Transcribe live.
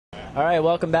All right,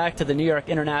 welcome back to the New York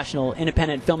International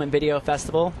Independent Film and Video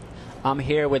Festival. I'm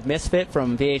here with Misfit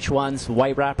from VH1's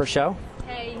White Rapper Show.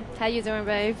 Hey, how you doing,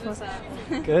 babe? What's up?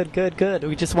 Good, good, good.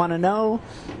 We just want to know,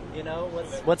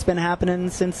 what's been happening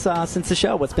since the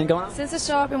show. What's been going on? Since the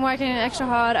show, I've been working extra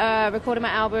hard, recording my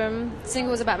album.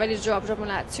 Single is about ready to drop. Dropping in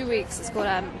like 2 weeks. It's called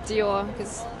Dior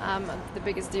because I'm the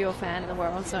biggest Dior fan in the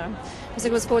world. So the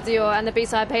single's called Dior, and the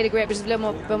B-side Pay to Grip, which is a bit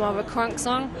more of a crunk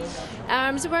song.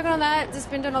 Just been working on that.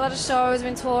 Just been doing a lot of shows.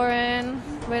 Been touring.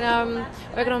 Been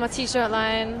working on my T-shirt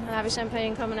line. I have a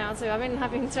champagne coming out too. I've been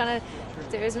trying to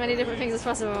do as many different things as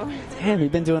possible. Damn,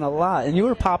 you've been doing a lot, and you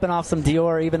were popping off some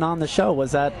Dior even on the show.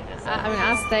 Was that?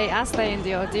 I stay in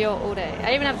Dior all day.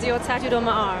 I even have Dior tattooed on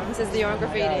my arm. It says Dior in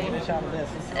graffiti.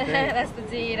 That's the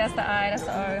D, that's the I, that's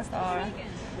the O, that's the R.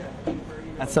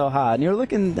 That's so hot. And you're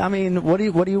looking. I mean, what are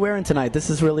you wearing tonight? This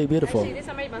is really beautiful. Actually, this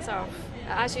I made myself.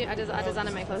 I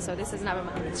designed my clothes, so this is never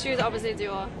mine. The shoes, obviously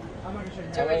Dior.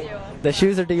 Jewelry Dior. The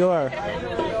shoes are Dior.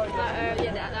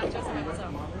 Yeah, that dress I made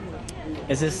myself.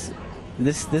 Is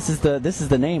this is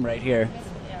the name right here?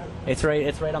 Yeah. It's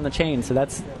right on the chain. So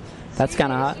that's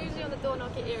kind of hot. It's usually on the door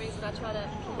knocker earrings, but I try to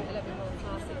keep it a little bit more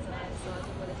classy tonight, so I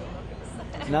did with the door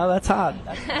knockers. No, that's hot.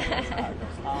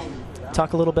 That's hot.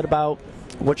 Talk a little bit about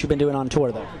what you've been doing on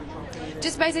tour, though.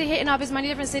 Just basically hitting up as many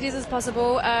different cities as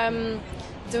possible,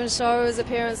 doing shows,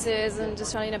 appearances, and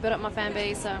just trying to build up my fan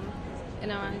base. And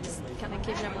just kind of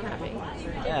keeping everyone happy.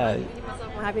 Yeah. Keep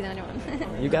myself more happy than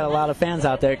anyone. You got a lot of fans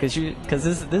out there because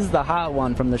this is the hot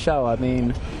one from the show. I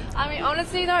mean,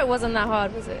 honestly though, it wasn't that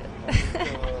hard, was it?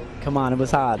 Come on, it was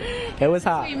hot. It was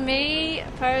hot. Between me,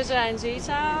 Persia, and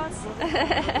G-Child.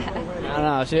 I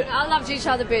don't know. I love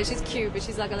G-Child a bit. She's cute, but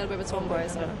she's like a little bit of a tomboy,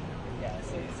 so.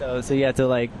 So you have to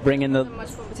like bring in the. Not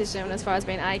much competition as far as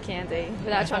being eye candy,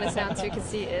 without trying to sound too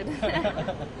conceited.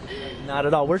 Not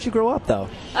at all. Where'd you grow up, though?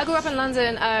 I grew up in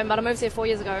London, but I moved here 4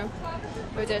 years ago.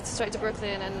 Moved here straight to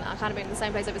Brooklyn, and I've kind of been in the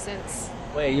same place ever since.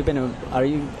 Wait,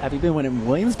 have you been in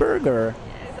Williamsburg or?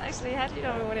 Actually, how do you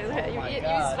know what it is? You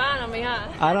spying on me, huh?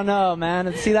 I don't know,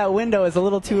 man. See, that window is a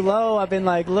little too low. I've been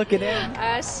like looking in.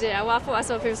 Shit. Well, I thought I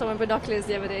saw someone with binoculars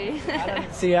the other day.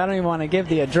 I don't even want to give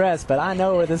the address, but I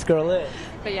know where this girl is.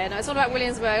 But yeah, no, it's all about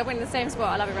Williamsburg. I've been in the same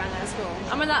spot. I love it around there. It's cool.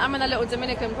 I'm in a little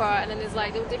Dominican part, and then there's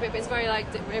like it's very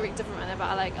very different around there. But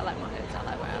I like my lips. I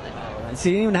like where I live. So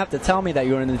you didn't even have to tell me that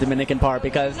you were in the Dominican part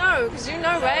because. No, because you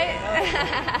know, right?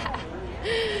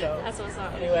 That's what's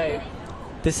up. Anyway,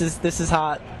 this is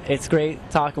hot. It's great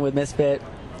talking with Misfit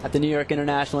at the New York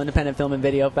International Independent Film and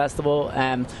Video Festival.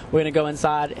 We're gonna go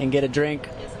inside and get a drink.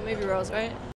 Yeah, some movie rolls, right?